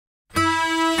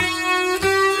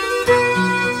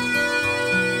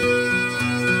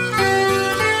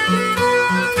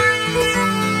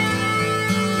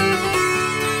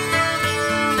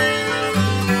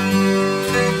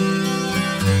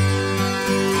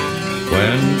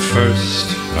first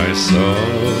I saw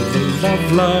the love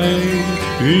light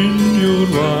in your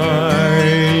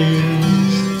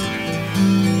eyes,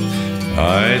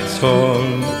 I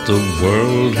thought the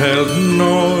world held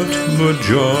naught but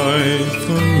joy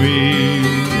for me.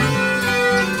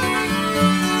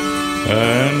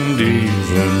 And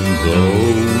even though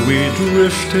we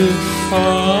drifted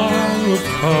far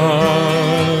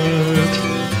apart,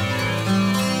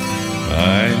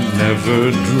 I never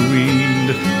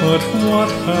dreamed but what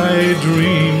I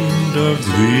dreamed of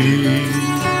thee.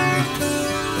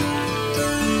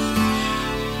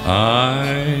 I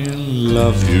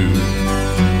love you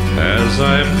as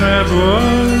I've never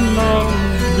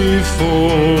loved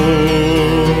before,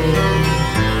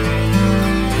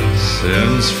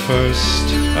 since first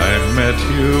I met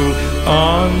you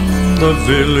on the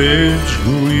village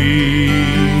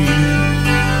green.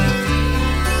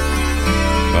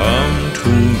 Come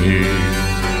to me,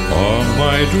 or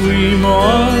my dream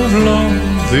of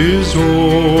love is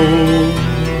o'er.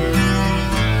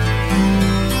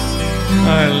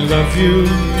 I love you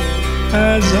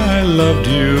as I loved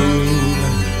you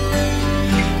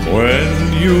when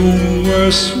you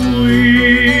were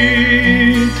sweet,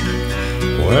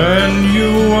 when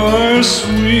you were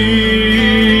sweet,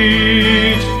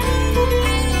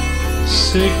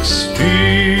 16.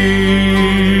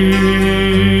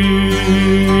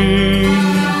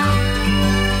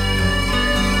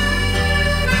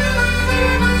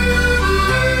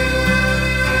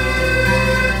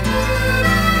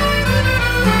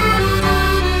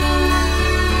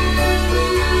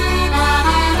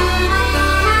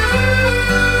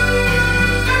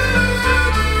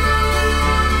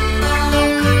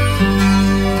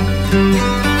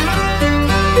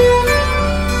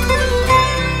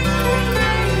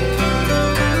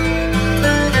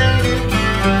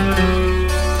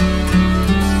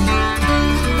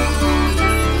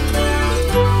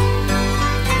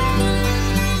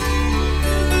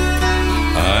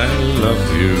 Love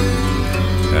you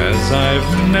as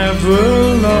I've never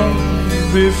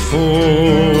loved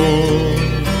before,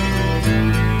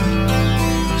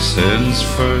 since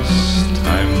first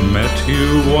I met you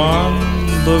on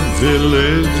the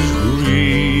village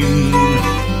green.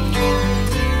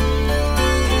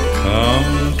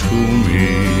 Come to me,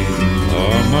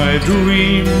 or my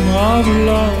dream of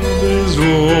love is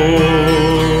o'er.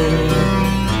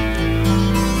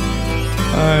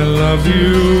 I love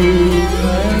you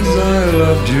as I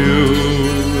loved you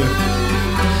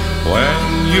when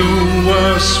you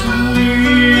were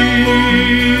sweet,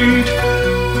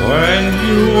 when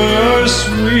you were sweet.